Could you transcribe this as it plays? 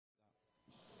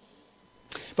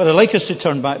But I'd like us to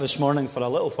turn back this morning for a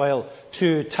little while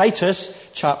to Titus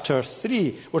chapter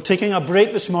 3. We're taking a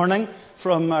break this morning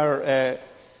from our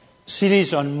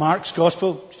series on Mark's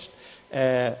Gospel. Just,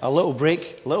 a little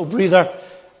break, a little breather,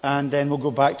 and then we'll go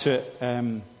back to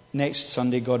it next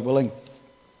Sunday, God willing.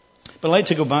 But I'd like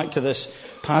to go back to this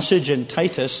passage in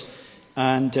Titus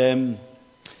and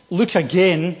look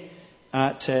again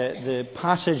at the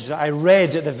passage that I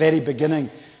read at the very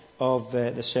beginning of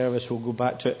the service. We'll go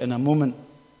back to it in a moment.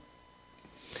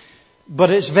 But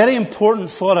it's very important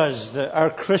for us that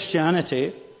our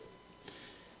Christianity,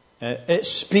 it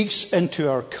speaks into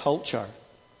our culture.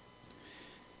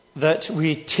 That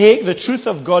we take the truth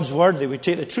of God's Word, that we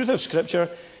take the truth of Scripture,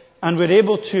 and we're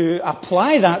able to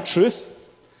apply that truth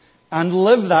and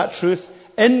live that truth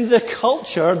in the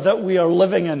culture that we are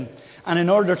living in. And in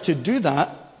order to do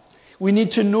that, we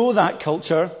need to know that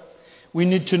culture. We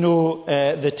need to know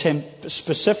the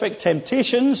specific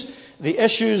temptations, the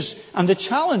issues, and the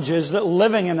challenges that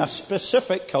living in a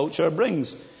specific culture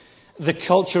brings. The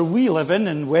culture we live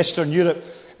in Western Europe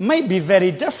might be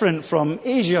very different from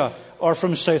Asia or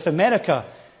from South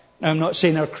America. Now, I'm not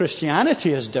saying our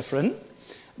Christianity is different,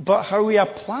 but how we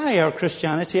apply our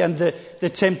Christianity and the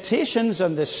temptations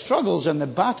and the struggles and the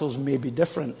battles may be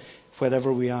different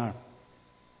wherever we are.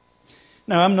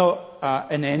 Now, I'm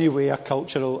not in any way a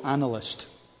cultural analyst.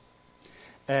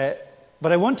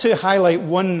 But I want to highlight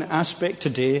one aspect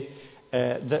today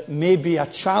that may be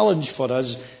a challenge for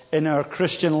us in our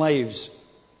Christian lives.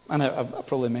 And I've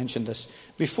probably mentioned this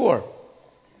before.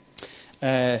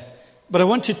 But I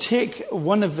want to take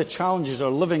one of the challenges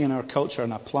of living in our culture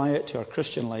and apply it to our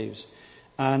Christian lives.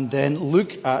 And then look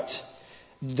at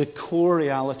the core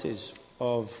realities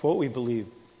of what we believe.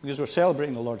 Because we're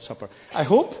celebrating the Lord's Supper. I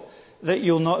hope that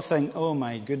you'll not think, oh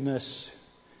my goodness,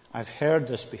 I've heard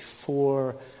this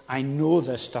before. I know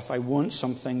this stuff. I want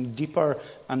something deeper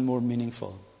and more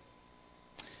meaningful.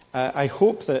 I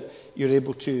hope that you're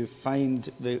able to find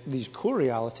these core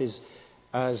realities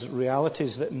as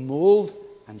realities that mold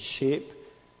and shape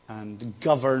and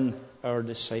govern our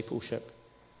discipleship.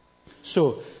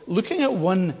 So, looking at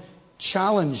one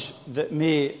challenge that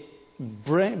may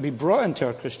be brought into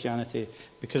our Christianity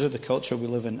because of the culture we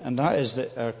live in, and that is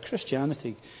that our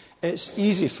Christianity, it's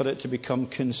easy for it to become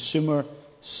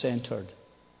consumer-centered.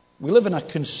 We live in a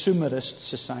consumerist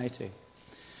society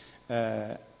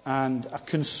and a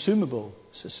consumable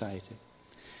society.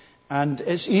 And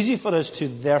it's easy for us to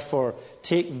therefore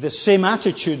take the same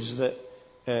attitudes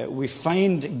that we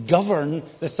find govern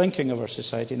the thinking of our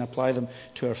society and apply them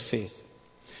to our faith.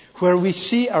 Where we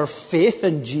see our faith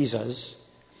in Jesus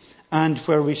and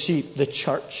where we see the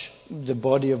church, the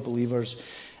body of believers,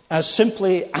 as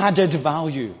simply added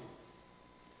value.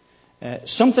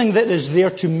 Something that is there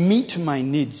to meet my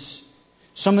needs.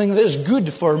 Something that is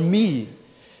good for me.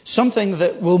 Something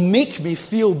that will make me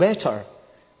feel better.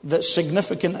 That's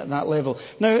significant at that level.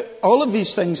 Now, all of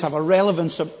these things have a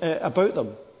relevance about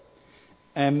them.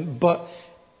 But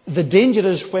the danger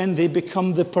is when they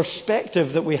become the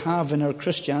perspective that we have in our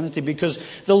Christianity. Because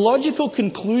the logical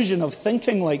conclusion of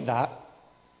thinking like that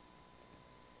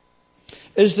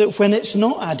is that when it's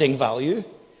not adding value,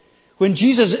 when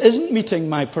Jesus isn't meeting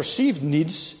my perceived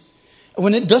needs,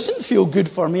 when it doesn't feel good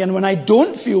for me, and when I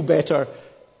don't feel better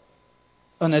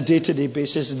on a day-to-day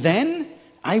basis, then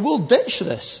I will ditch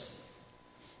this.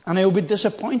 And I will be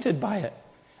disappointed by it.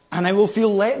 And I will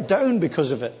feel let down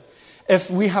because of it.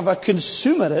 If we have a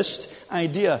consumerist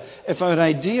idea, if our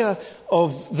idea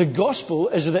of the gospel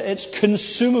is that it's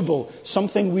consumable,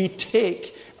 something we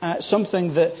take,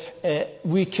 something that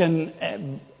we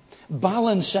can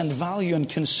balance and value and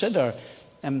consider,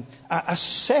 a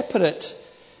separate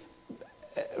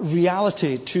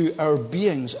reality to our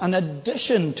beings, an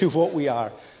addition to what we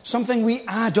are, something we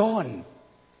add on,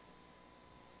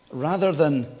 rather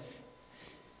than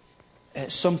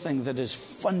something that is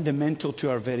fundamental to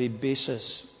our very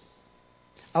basis.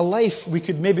 A life, we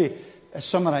could maybe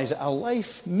summarize it, a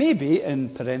life maybe,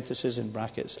 in parentheses and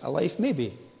brackets, a life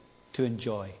maybe to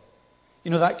enjoy.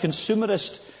 You know, that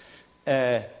consumerist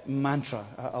mantra,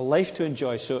 a life to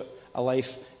enjoy, so a life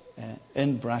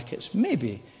in brackets,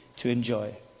 maybe to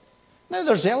enjoy. Now,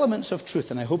 there's elements of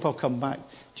truth, and I hope I'll come back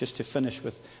just to finish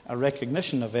with a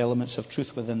recognition of elements of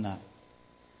truth within that.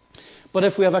 But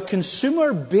if we have a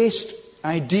consumer-based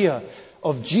idea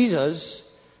of Jesus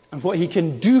and what he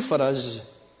can do for us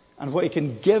and what he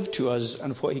can give to us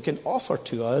and what he can offer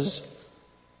to us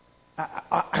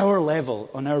at our level,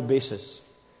 on our basis,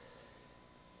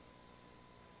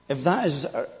 if that is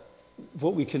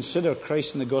what we consider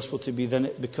Christ and the gospel to be, then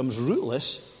it becomes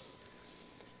rootless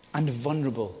and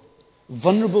vulnerable.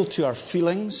 Vulnerable to our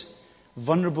feelings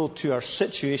vulnerable to our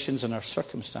situations and our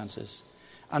circumstances,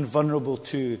 and vulnerable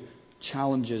to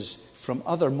challenges from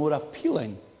other more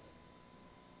appealing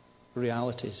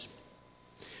realities.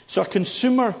 So a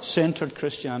consumer-centered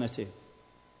Christianity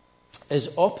is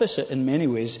opposite in many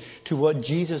ways to what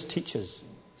Jesus teaches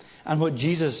and what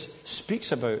Jesus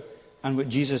speaks about and what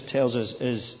Jesus tells us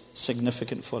is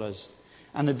significant for us.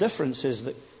 And the difference is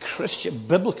that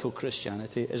biblical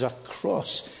Christianity is a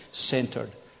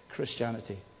cross-centered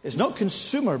Christianity. It's not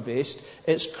consumer-based,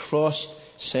 it's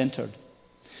cross-centered.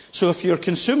 So if you're a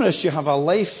consumerist, you have a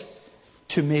life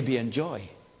to maybe enjoy.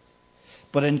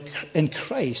 But in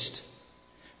Christ,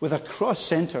 with a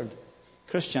cross-centered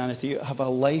Christianity, you have a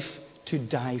life to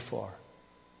die for.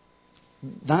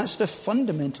 That's the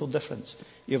fundamental difference.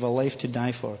 You have a life to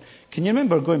die for. Can you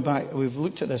remember going back, we've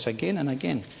looked at this again and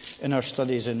again in our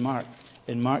studies in Mark.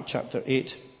 In Mark chapter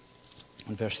 8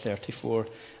 and verse 34,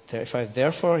 35.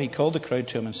 Therefore he called the crowd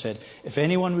to him and said, if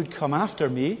anyone would come after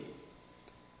me,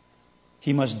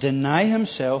 he must deny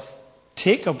himself,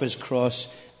 take up his cross,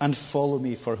 and follow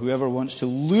me. For whoever wants to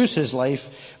lose his life,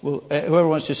 whoever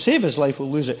wants to save his life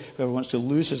will lose it. Whoever wants to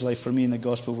lose his life for me in the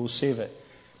gospel will save it.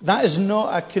 That is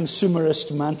not a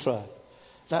consumerist mantra.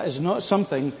 That is not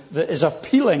something that is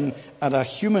appealing at a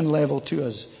human level to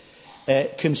us.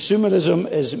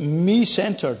 Consumerism is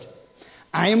me-centered.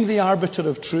 I am the arbiter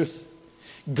of truth.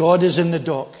 God is in the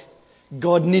dock.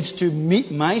 God needs to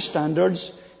meet my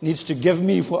standards, needs to give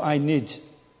me what I need.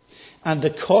 And the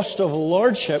cost of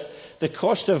lordship, the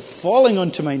cost of falling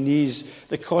onto my knees,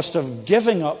 the cost of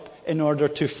giving up in order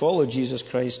to follow Jesus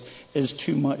Christ is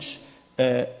too much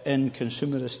in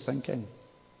consumerist thinking.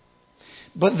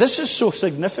 But this is so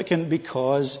significant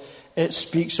because it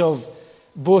speaks of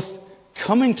both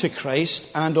coming to Christ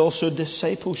and also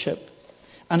discipleship.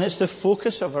 And it's the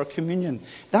focus of our communion.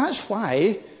 That's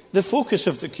why the focus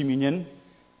of the communion,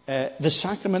 the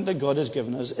sacrament that God has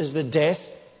given us, is the death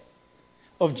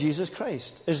of Jesus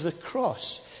Christ, is the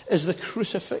cross, is the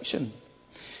crucifixion.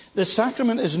 The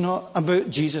sacrament is not about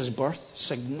Jesus' birth,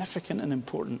 significant and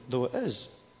important though it is.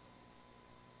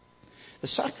 The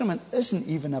sacrament isn't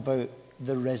even about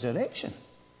the resurrection.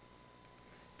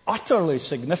 Utterly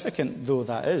significant though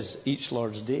that is, each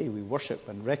Lord's Day we worship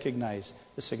and recognize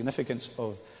the significance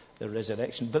of the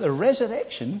resurrection. But the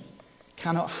resurrection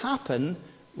cannot happen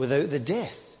without the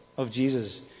death of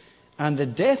Jesus. And the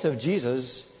death of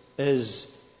Jesus is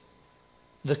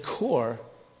the core,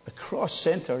 the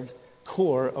cross-centered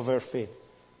core of our faith.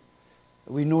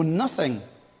 We know nothing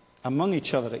among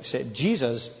each other except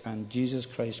Jesus and Jesus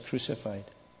Christ crucified.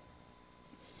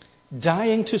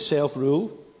 Dying to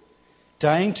self-rule,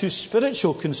 dying to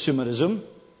spiritual consumerism,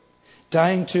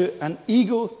 dying to an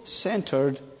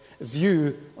ego-centered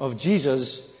view of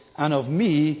Jesus and of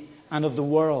me and of the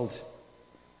world.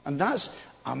 And that's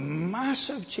a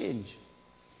massive change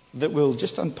that we'll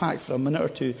just unpack for a minute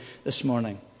or two this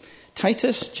morning.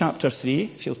 Titus chapter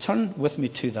 3, if you'll turn with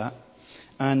me to that,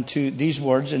 and to these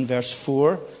words in verse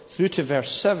 4 through to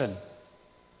verse 7.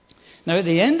 Now at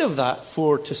the end of that,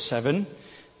 4 to 7,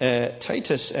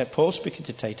 Paul speaking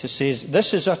to Titus says,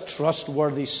 this is a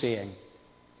trustworthy saying.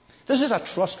 This is a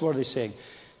trustworthy saying.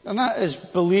 And that is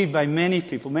believed by many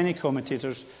people, many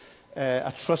commentators.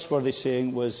 A trustworthy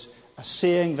saying was a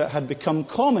saying that had become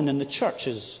common in the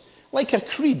churches, like a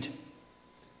creed.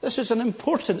 This is an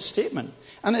important statement.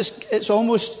 And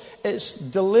it's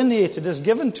delineated, it's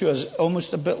given to us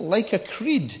almost a bit like a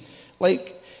creed,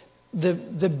 like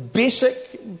the basic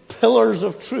pillars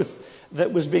of truth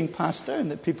that was being passed down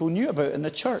that people knew about in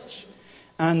the church.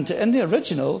 And in the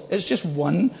original, it's just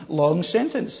one long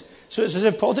sentence. So it's as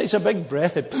if Paul takes a big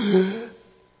breath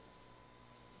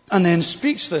and then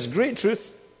speaks this great truth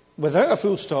without a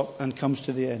full stop and comes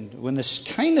to the end. When the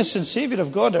kindness and Saviour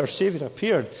of God, our Saviour,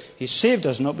 appeared, He saved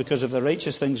us not because of the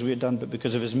righteous things we had done, but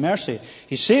because of His mercy.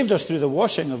 He saved us through the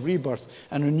washing of rebirth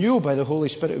and renewal by the Holy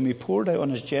Spirit whom He poured out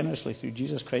on us generously through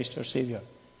Jesus Christ our Saviour,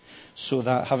 so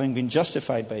that having been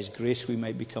justified by His grace we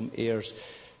might become heirs,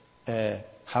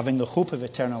 having the hope of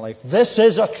eternal life. This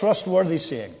is a trustworthy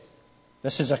saying.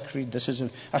 This is a creed. This is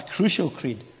a crucial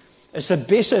creed. It's the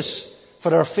basis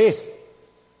for our faith.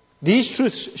 These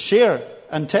truths share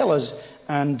and tell us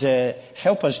and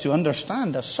help us to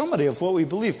understand a summary of what we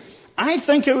believe. I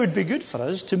think it would be good for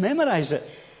us to memorize it.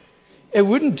 It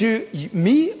wouldn't do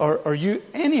me or you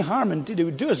any harm. Indeed, it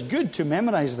would do us good to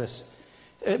memorize this,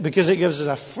 because it gives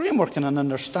us a framework and an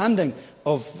understanding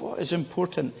of what is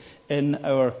important in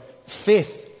our faith,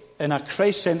 in a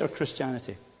Christ-centered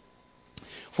Christianity.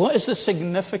 What is the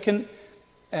significant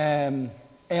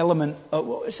element?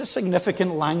 What is the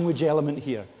significant language element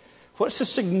here? What's the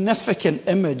significant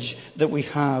image that we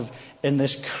have in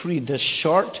this creed, this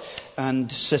short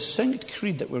and succinct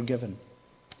creed that we're given?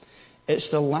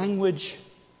 It's the language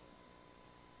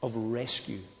of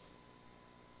rescue.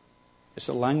 It's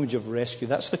the language of rescue.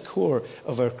 That's the core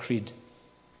of our creed.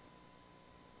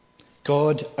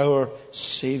 God, our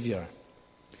Saviour.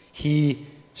 He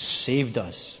saved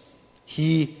us.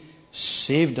 He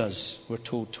saved us, we're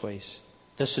told twice.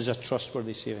 This is a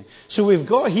trustworthy saving. So we've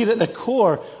got here at the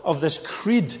core of this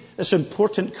creed, this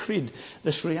important creed,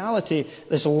 this reality,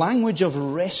 this language of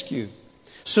rescue.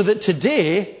 So that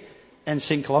today, in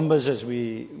St. Columba's, as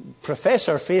we profess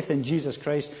our faith in Jesus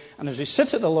Christ, and as we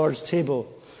sit at the Lord's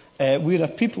table, we're a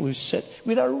people who sit,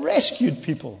 we're a rescued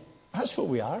people. That's what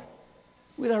we are.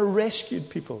 We're a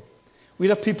rescued people.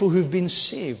 We're a people who've been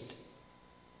saved.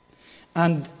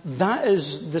 And that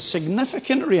is the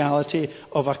significant reality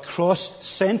of a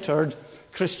cross-centered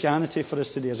Christianity for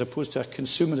us today, as opposed to a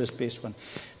consumerist-based one.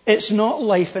 It's not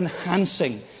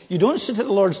life-enhancing. You don't sit at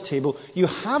the Lord's table. You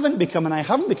haven't become, and I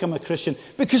haven't become a Christian,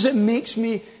 because it makes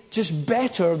me just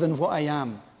better than what I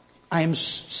am. I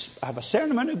have a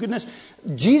certain amount of goodness.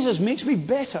 Jesus makes me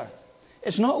better.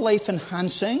 It's not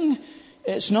life-enhancing.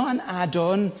 It's not an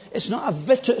add-on. It's not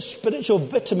a spiritual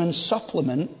vitamin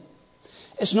supplement.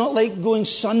 It's not like going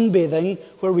sunbathing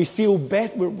where we feel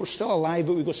better. We're still alive,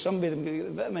 but we go sunbathing, we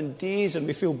get vitamin D's and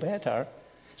we feel better.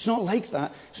 It's not like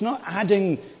that. It's not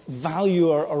adding value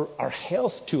or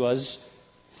health to us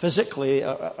physically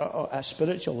or at a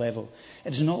spiritual level.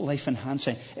 It is not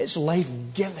life-enhancing. It's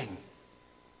life-giving.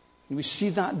 And we see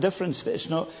that difference, that it's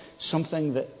not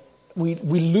something that we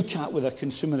look at with a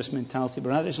consumerist mentality, but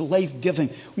rather it's life-giving.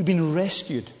 We've been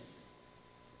rescued.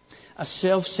 A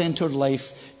self-centered life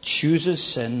chooses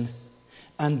sin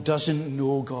and doesn't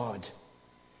know God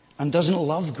and doesn't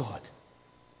love God.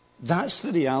 That's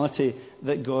the reality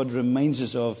that God reminds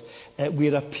us of.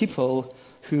 We're a people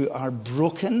who are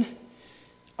broken,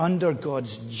 under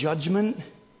God's judgment,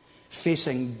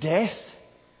 facing death,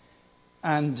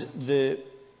 and the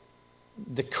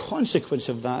consequence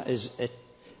of that is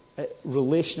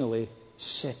relationally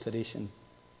separation,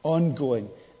 ongoing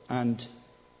and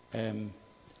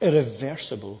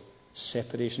irreversible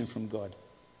separation from God.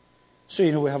 So,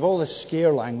 we have all this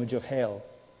scare language of hell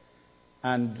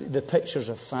and the pictures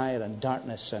of fire and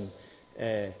darkness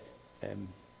and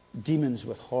demons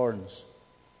with horns,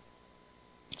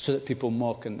 so that people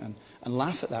mock and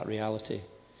laugh at that reality.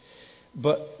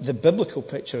 But the biblical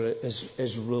picture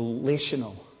is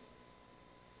relational.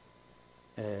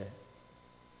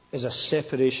 Is a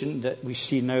separation that we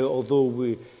see now, although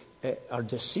we are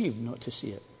deceived not to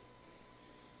see it.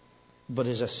 But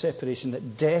is a separation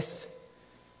that death,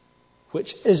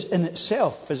 which is in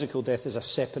itself, physical death is a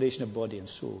separation of body and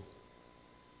soul,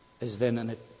 is then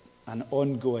an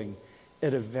ongoing,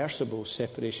 irreversible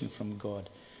separation from God.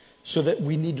 So that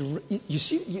we need,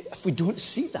 if we don't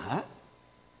see that,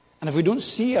 and if we don't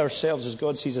see ourselves as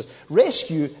God sees us,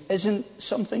 rescue isn't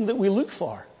something that we look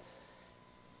for.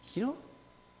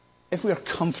 If we are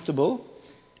comfortable,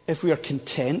 if we are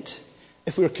content,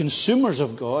 if we are consumers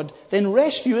of God, then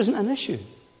rescue isn't an issue.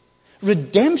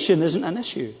 Redemption isn't an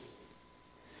issue.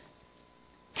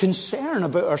 Concern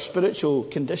about our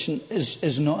spiritual condition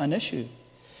is not an issue.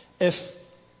 If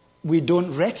we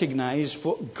don't recognize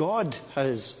what God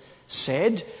has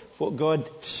said, what God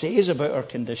says about our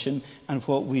condition, and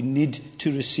what we need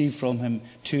to receive from Him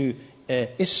to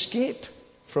escape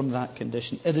from that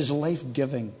condition. It is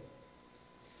life-giving.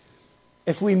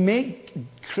 If we make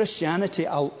Christianity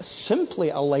simply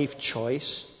a life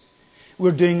choice,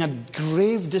 we're doing a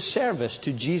grave disservice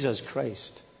to Jesus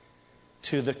Christ,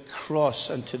 to the cross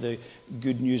and to the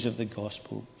good news of the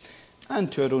gospel,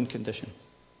 and to our own condition.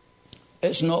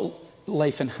 It's not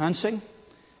life-enhancing,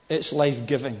 it's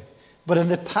life-giving. But in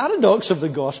the paradox of the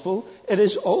gospel, it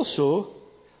is also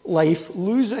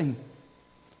life-losing.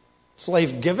 It's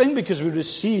life-giving because we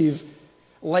receive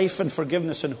life and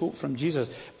forgiveness and hope from Jesus.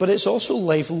 But it's also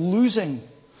life-losing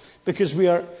because we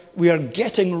are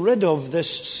getting rid of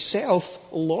this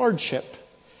self-lordship,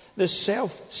 this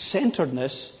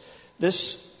self-centeredness,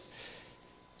 this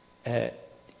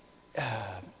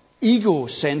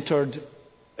ego-centered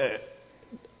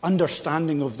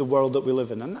understanding of the world that we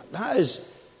live in. And that is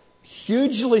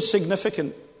hugely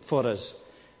significant for us.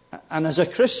 And as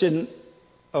a Christian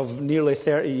of nearly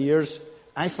 30 years,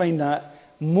 I find that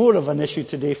more of an issue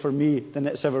today for me than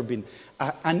it's ever been.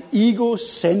 An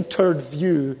ego-centered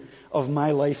view of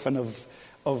my life and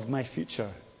of my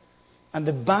future. And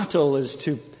the battle is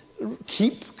to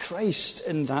keep Christ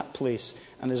in that place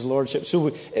and His Lordship.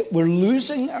 So we're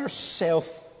losing our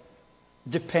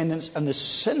dependence and the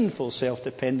sinful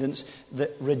self-dependence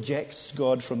that rejects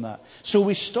God from that. So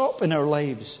we stop in our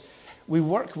lives. We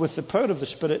work with the power of the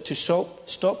Spirit to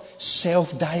stop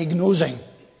self-diagnosing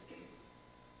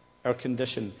our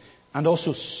condition and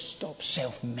also stop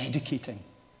self-medicating.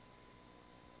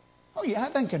 Oh yeah,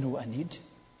 I think I know what I need.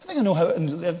 I think I know how to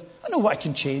live. I know what I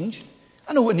can change.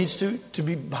 I know what needs to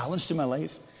be balanced in my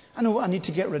life. I know what I need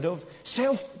to get rid of.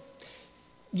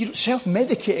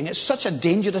 Self-medicating, it's such a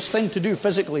dangerous thing to do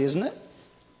physically, isn't it?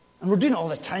 And we're doing it all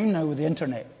the time now with the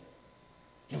internet.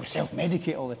 We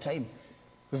self-medicate all the time.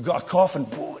 We've got a cough and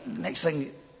next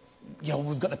thing,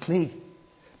 we've got the plague.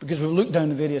 Because we've looked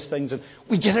down at various things and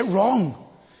we get it wrong.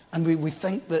 And we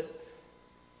think that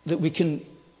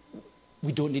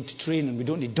we don't need to train and we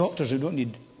don't need doctors, we don't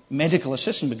need medical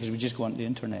assistance because we just go onto the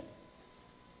internet.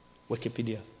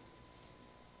 Wikipedia.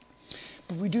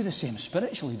 But we do the same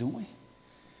spiritually, don't we? We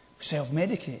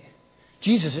self-medicate.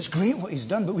 Jesus, it's great what he's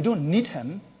done, but we don't need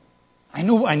him. I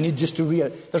know what I need just to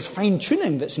there's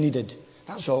fine-tuning that's needed.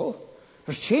 That's all.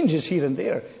 There's changes here and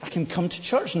there. I can come to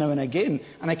church now and again,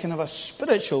 and I can have a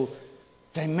spiritual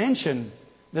dimension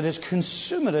that is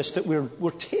consumerist, that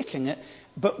we're taking it,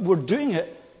 but we're doing it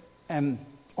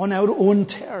on our own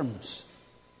terms.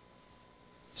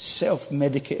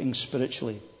 Self-medicating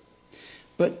spiritually.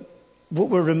 But what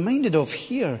we're reminded of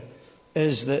here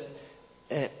is that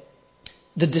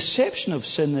the deception of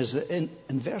sin is that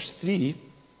in verse 3,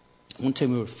 one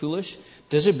time we were foolish,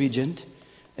 disobedient,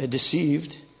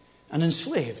 deceived, and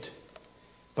enslaved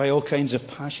by all kinds of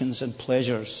passions and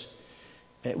pleasures.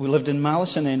 We lived in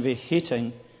malice and envy,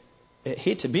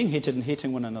 being hated and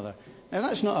hating one another. Now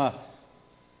that's not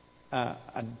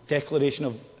a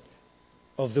declaration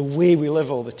of the way we live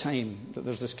all the time, that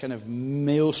there's this kind of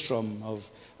maelstrom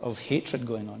of hatred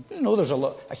going on. There's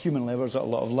a human level, there's a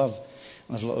lot of love, and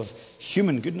there's a lot of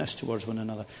human goodness towards one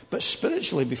another. But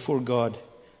spiritually before God,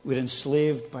 we're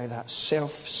enslaved by that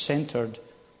self-centered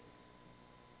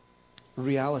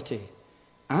reality,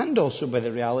 and also by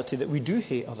the reality that we do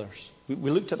hate others. We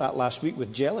looked at that last week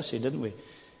with jealousy, didn't we?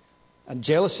 And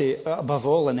jealousy, above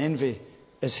all, and envy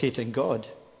is hating God.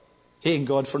 Hating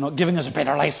God for not giving us a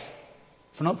better life,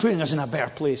 for not putting us in a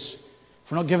better place,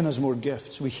 for not giving us more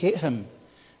gifts. We hate him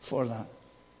for that.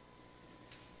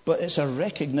 But it's a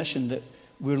recognition that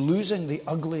we're losing the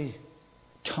ugly,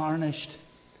 tarnished,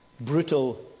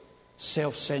 brutal,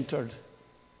 self-centered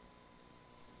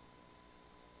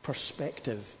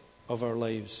perspective of our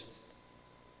lives.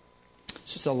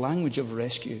 It's just a language of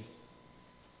rescue.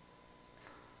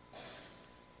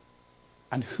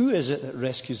 And who is it that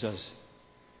rescues us?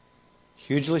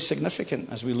 Hugely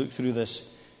significant as we look through this.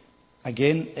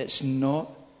 Again, it's not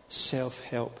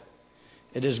self-help.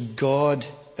 It is God,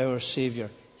 our Saviour.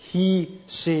 He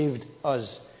saved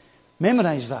us.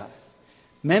 Memorize that.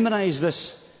 Memorize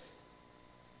this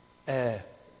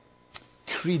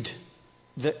creed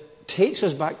that takes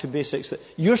us back to basics. That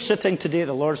you're sitting today at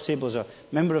the Lord's table as a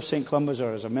member of St. Columba's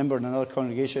or as a member in another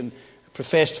congregation,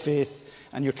 professed faith,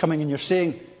 and you're coming and you're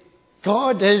saying,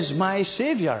 God is my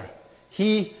Saviour.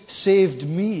 He saved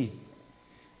me.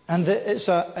 And it's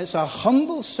a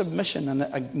humble submission and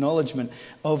acknowledgement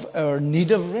of our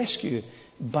need of rescue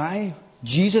by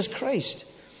Jesus Christ.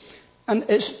 And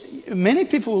many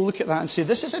people will look at that and say,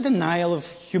 this is a denial of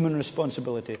human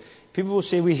responsibility. People will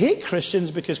say, we hate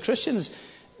Christians because Christians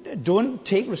don't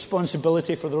take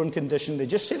responsibility for their own condition. They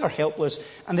just say they're helpless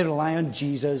and they rely on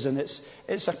Jesus. And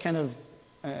it's a kind of,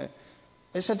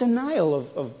 it's a denial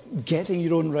of getting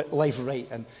your own life right.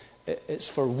 And it's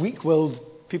for weak-willed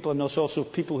people, and also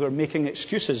people who are making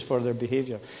excuses for their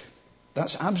behaviour.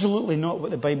 That's absolutely not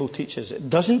what the Bible teaches. It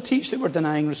doesn't teach that we're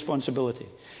denying responsibility.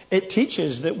 It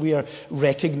teaches that we are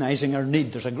recognising our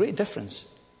need. There's a great difference.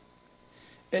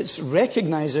 It's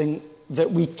recognising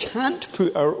that we can't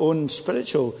put our own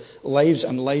spiritual lives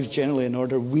and lives generally in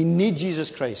order. We need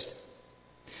Jesus Christ.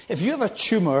 If you have a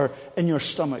tumour in your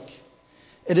stomach,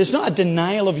 it is not a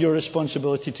denial of your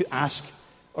responsibility to ask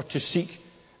or to seek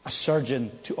a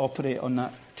surgeon to operate on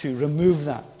that, to remove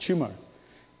that tumour.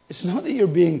 It's not that you're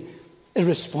being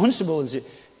irresponsible and say,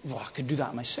 well, I could do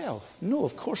that myself. No,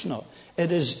 of course not.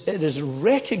 It is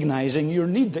recognizing your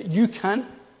need, that you can't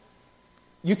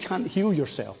heal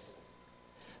yourself,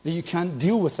 that you can't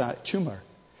deal with that tumour.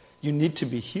 You need to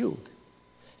be healed.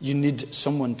 You need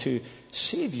someone to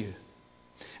save you.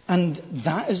 And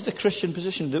that is the Christian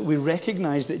position, that we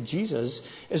recognize that Jesus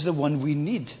is the one we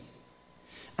need.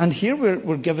 And here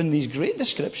we're given these great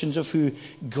descriptions of who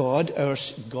God our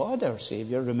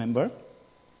Saviour, remember,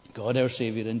 God our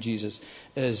Saviour in Jesus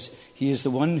is. He is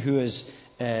the one who is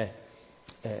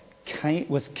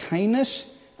with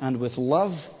kindness and with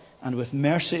love and with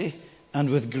mercy and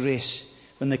with grace.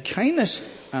 When the kindness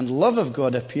and love of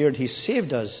God appeared, he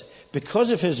saved us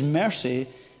because of his mercy.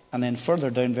 And then further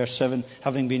down, verse 7,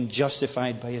 having been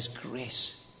justified by his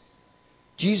grace.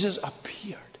 Jesus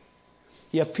appeared.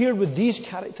 He appeared with these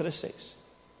characteristics.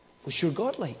 Was your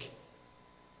God like?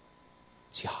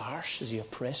 Is he harsh? Is he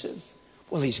oppressive?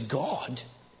 Well, he's God.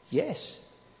 Yes.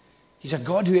 He's a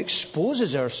God who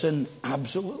exposes our sin.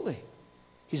 Absolutely.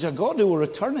 He's a God who will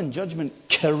return in judgment.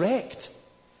 Correct.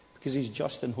 Because he's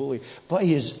just and holy. But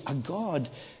he is a God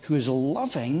who is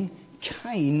loving,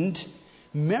 kind,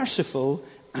 merciful,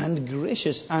 and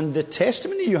gracious. And the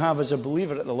testimony you have as a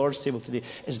believer at the Lord's table today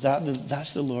is that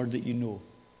that's the Lord that you know.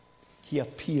 He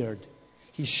appeared.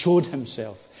 He showed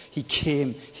himself. He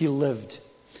came. He lived.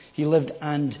 He lived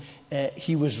and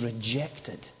he was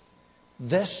rejected.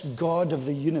 This God of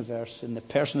the universe in the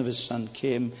person of his Son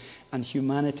came, and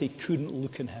humanity couldn't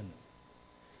look on him.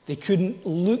 They couldn't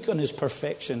look on his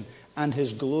perfection and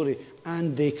his glory,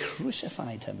 and they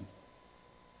crucified him.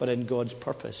 But in God's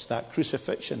purpose, that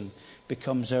crucifixion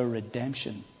becomes our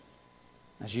redemption.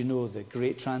 As you know, the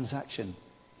great transaction.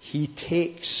 He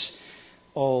takes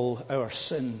all our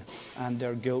sin and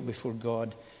our guilt before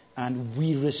God, and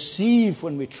we receive,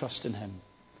 when we trust in him,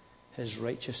 his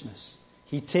righteousness.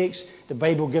 He takes, the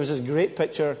Bible gives us a great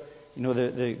picture. You know,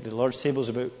 the Lord's table is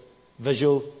about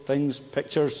visual things,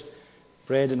 pictures,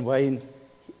 bread and wine.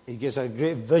 He gives a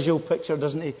great visual picture,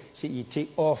 doesn't he? See, you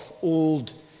take off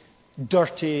old,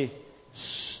 dirty,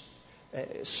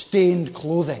 stained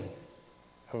clothing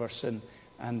of our sin,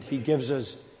 and he gives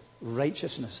us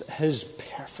righteousness, his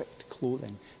perfect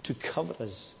clothing, to cover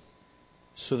us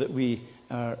so that we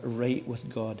are right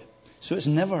with God. So it's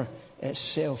never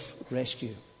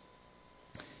self-rescue.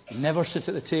 You never sit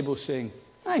at the table saying,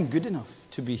 I'm good enough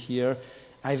to be here.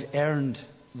 I've earned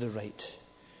the right.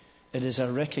 It is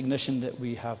a recognition that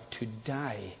we have to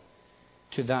die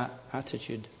to that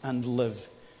attitude and live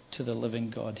to the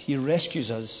living God. He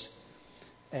rescues us.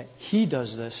 He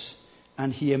does this,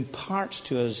 and he imparts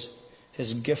to us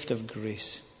his gift of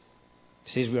grace.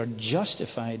 He says we are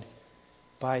justified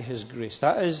by his grace.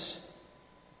 That is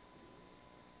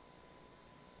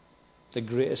the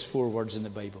greatest 4 words in the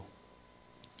Bible.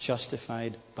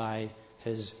 Justified by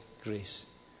his grace.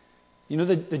 You know,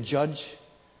 the judge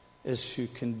is who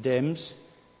condemns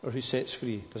or who sets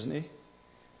free, doesn't he?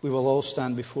 We will all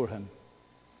stand before him,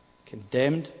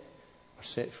 condemned or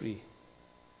set free.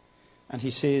 And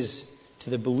he says to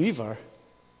the believer,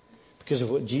 because of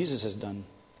what Jesus has done,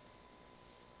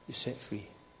 you're set free.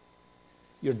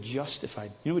 You're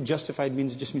justified. You know what justified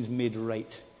means? It just means made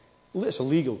right. It's a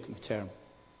legal kind of term.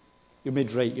 You're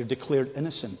made right. You're declared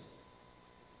innocent.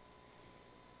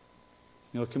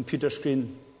 You know, a computer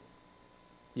screen,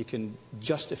 you can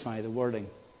justify the wording.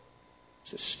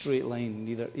 It's a straight line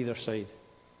either side.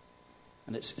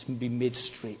 And it's been made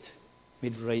straight,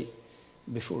 made right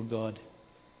before God.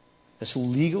 This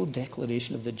legal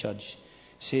declaration of the judge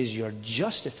says you're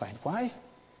justified. Why?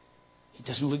 He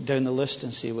doesn't look down the list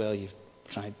and say, well, you've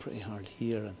tried pretty hard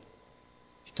here and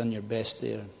you've done your best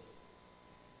there. And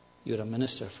you're a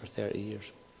minister for 30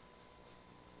 years.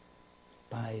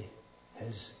 By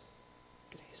his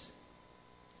grace.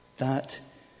 That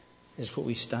is what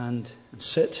we stand and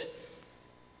sit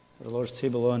at the Lord's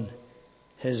table on,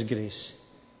 his grace.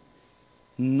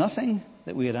 Nothing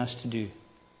that we are asked to do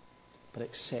but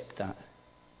accept that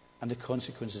and the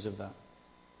consequences of that.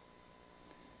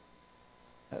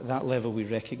 At that level we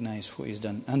recognize what he's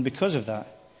done. And because of that,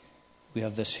 we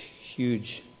have this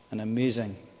huge and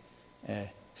amazing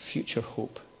future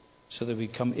hope, so that we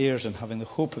become heirs and having the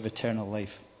hope of eternal life.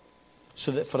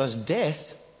 So that for us, death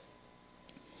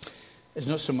is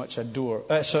not so much a door,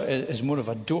 is more of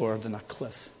a door than a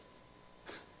cliff.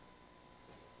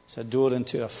 It's a door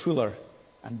into a fuller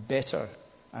and better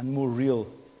and more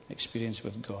real experience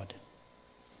with God.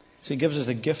 So he gives us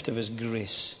the gift of his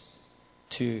grace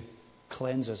to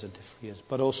cleanse us and to free us,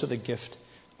 but also the gift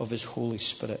of his Holy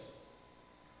Spirit.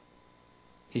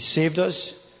 He saved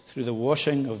us through the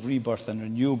washing of rebirth and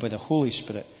renewal by the Holy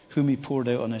Spirit, whom he poured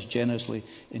out on us generously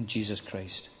in Jesus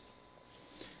Christ.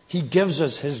 He gives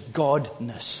us his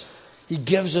godness. He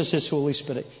gives us his Holy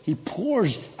Spirit. He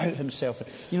pours out himself.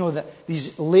 You know that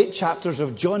these late chapters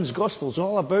of John's Gospel is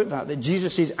all about that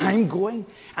Jesus says, I'm going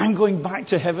back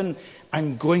to heaven.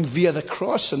 I'm going via the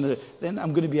cross, and then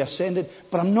I'm going to be ascended.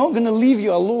 But I'm not going to leave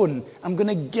you alone. I'm going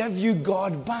to give you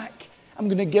God back. I'm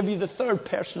going to give you the third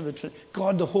person of the Trinity,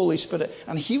 God the Holy Spirit,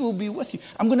 and he will be with you.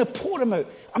 I'm going to pour him out.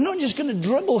 I'm not just going to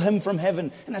dribble him from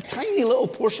heaven in a tiny little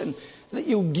portion that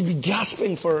you'll be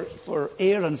gasping for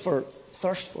air and for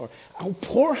thirst for. I'll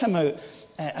pour him out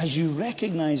as you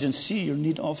recognize and see your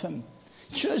need of him.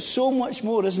 It's so much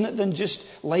more, isn't it, than just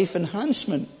life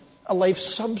enhancement, a life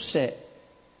subset,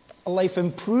 a life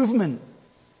improvement.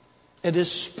 It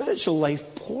is spiritual life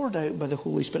poured out by the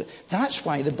Holy Spirit. That's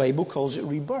why the Bible calls it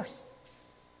rebirth.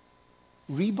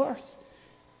 Rebirth.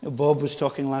 Bob was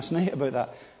talking last night about that,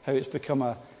 how it's become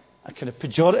a kind of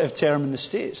pejorative term in the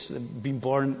States. Being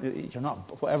born, you're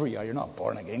not, whatever you are, you're not a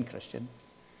born again Christian.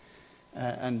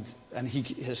 And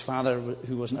his father,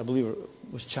 who wasn't a believer,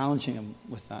 was challenging him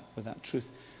with that truth.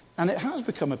 And it has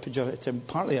become a pejorative term,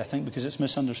 partly I think because it's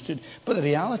misunderstood. But the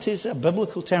reality is a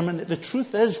biblical term, and the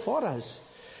truth is for us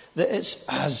that it's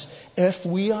as if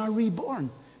we are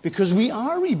reborn. Because we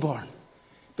are reborn.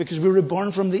 Because we're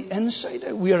reborn from the inside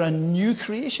out. We are a new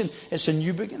creation. It's a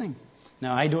new beginning.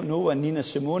 Now, I don't know what Nina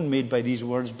Simone made by these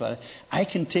words, but I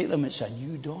can take them. It's a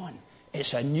new dawn.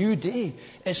 It's a new day.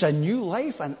 It's a new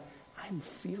life, and I'm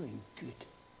feeling good.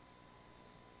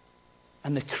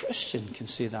 And the Christian can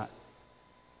say that.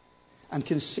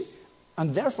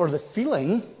 And therefore the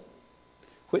feeling,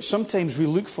 which sometimes we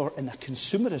look for in a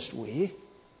consumerist way,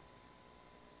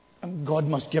 God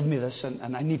must give me this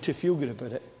and I need to feel good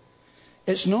about it.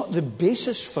 It's not the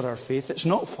basis for our faith. It's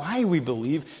not why we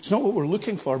believe. It's not what we're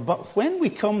looking for. But when we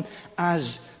come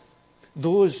as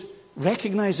those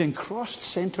recognizing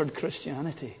cross-centered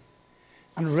Christianity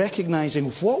and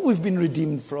recognizing what we've been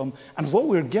redeemed from and what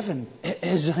we're given, it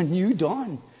is a new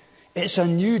dawn. It's a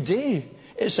new day.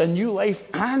 It's a new life.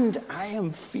 And I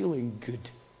am feeling good.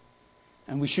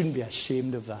 And we shouldn't be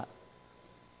ashamed of that.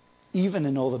 Even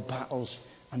in all the battles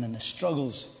and in the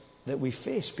struggles that we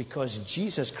face, because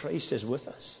Jesus Christ is with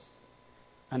us.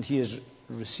 And He has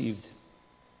received.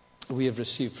 We have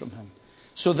received from Him.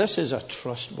 So this is a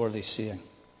trustworthy saying.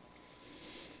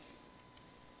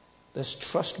 This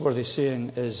trustworthy saying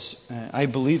is, I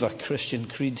believe, a Christian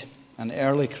creed, an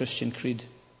early Christian creed.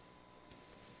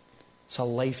 It's a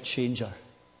life changer.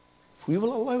 If we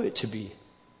will allow it to be,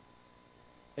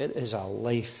 it is a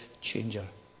life changer.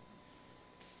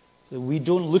 That we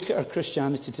don't look at our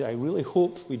Christianity today. I really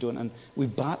hope we don't. And we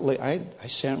battle, I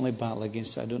certainly battle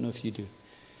against it. I don't know if you do.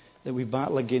 That we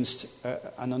battle against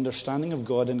an understanding of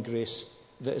God and grace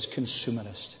that is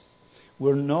consumerist.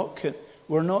 We're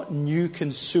not new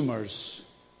consumers.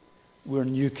 We're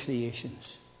new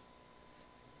creations.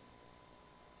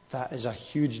 That is a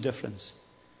huge difference.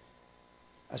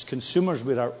 As consumers,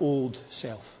 we're our old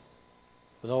self.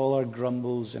 With all our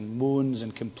grumbles and moans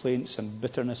and complaints and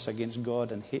bitterness against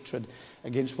God and hatred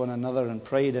against one another and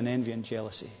pride and envy and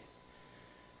jealousy.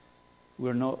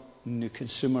 We're not new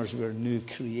consumers, we're new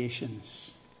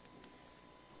creations.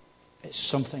 It's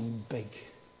something big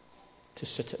to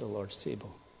sit at the Lord's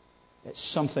table.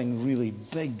 It's something really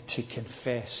big to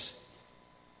confess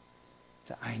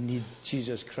that I need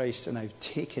Jesus Christ and I've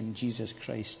taken Jesus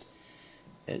Christ.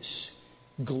 It's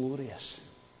glorious.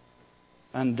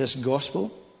 And this gospel,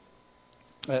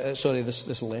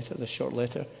 this letter, this short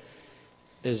letter,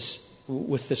 is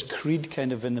with this creed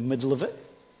kind of in the middle of it,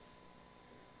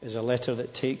 is a letter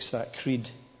that takes that creed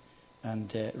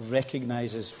and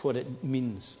recognizes what it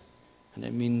means. And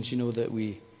it means, that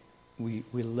we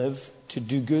live to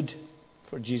do good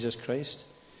for Jesus Christ.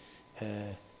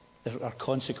 There are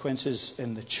consequences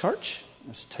in the church,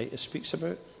 as Titus speaks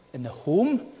about, in the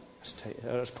home,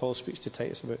 as Paul speaks to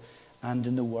Titus about, and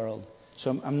in the world. So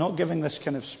I'm not giving this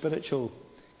kind of spiritual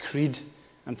creed.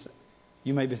 And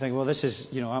you might be thinking, well, this is,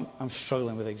 I'm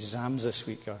struggling with exams this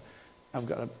week, or I've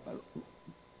got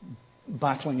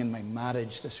battling in my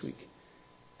marriage this week,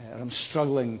 or I'm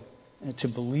struggling to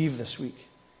believe this week.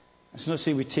 It's not to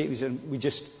say we take these and we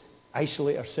just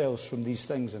isolate ourselves from these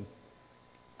things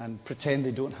and pretend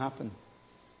they don't happen.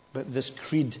 But this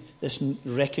creed, this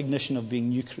recognition of being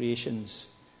new creations,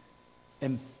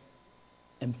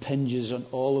 impinges on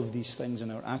all of these things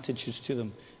and our attitudes to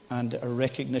them, and a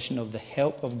recognition of the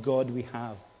help of God we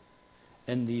have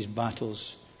in these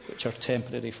battles which are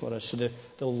temporary for us. So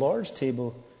the Lord's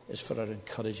table is for our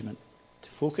encouragement, to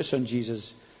focus on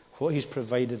Jesus, what He's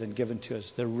provided and given to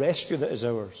us, the rescue that is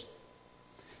ours,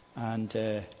 and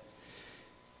the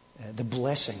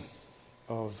blessing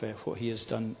of what He has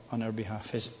done on our behalf,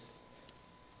 His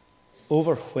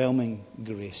overwhelming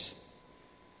grace.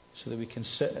 So that we can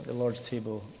sit at the Lord's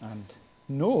table and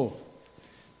know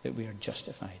that we are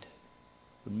justified.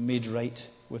 We're made right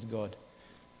with God.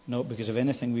 Not because of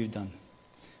anything we've done,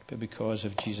 but because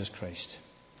of Jesus Christ.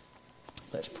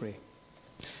 Let's pray.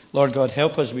 Lord God,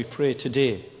 help us, we pray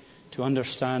today, to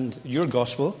understand your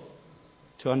gospel,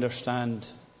 to understand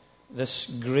this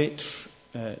great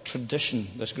tradition,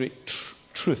 this great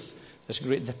truth, this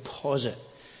great deposit,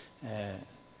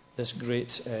 this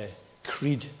great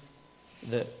creed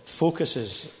that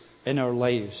focuses in our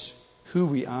lives who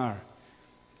we are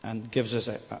and gives us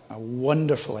a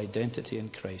wonderful identity in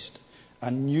Christ. A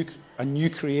new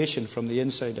creation from the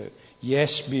inside out.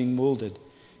 Yes, being molded.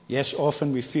 Yes,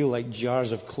 often we feel like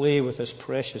jars of clay with this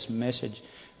precious message,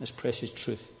 this precious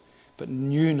truth. But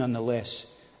new nonetheless.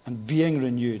 And being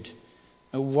renewed.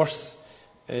 Worth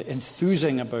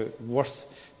enthusing about. Worth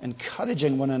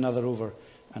encouraging one another over.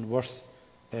 And worth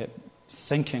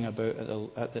thinking about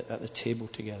at the table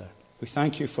together. We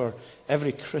thank you for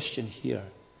every Christian here.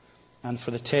 And for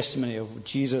the testimony of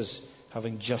Jesus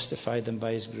having justified them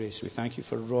by his grace. We thank you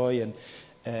for Roy,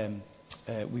 and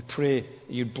we pray that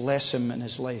you'd bless him in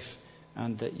his life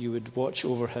and that you would watch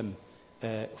over him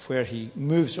where he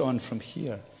moves on from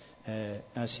here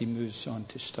as he moves on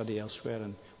to study elsewhere.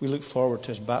 And we look forward to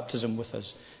his baptism with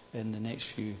us in the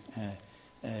next few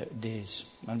days.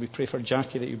 And we pray for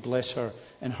Jackie that you bless her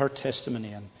in her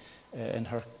testimony and in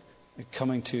her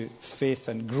coming to faith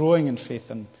and growing in faith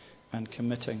and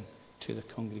committing to the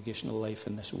congregational life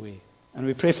in this way. And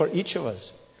we pray for each of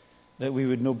us that we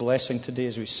would know blessing today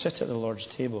as we sit at the Lord's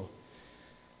table.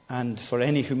 And for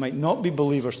any who might not be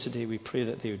believers today, we pray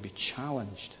that they would be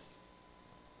challenged,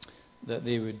 that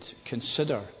they would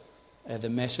consider the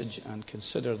message and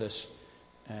consider this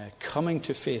coming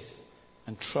to faith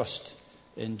and trust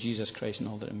in Jesus Christ and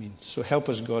all that it means. So help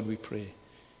us, God, we pray,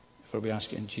 for we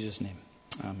ask it in Jesus' name.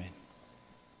 Amen.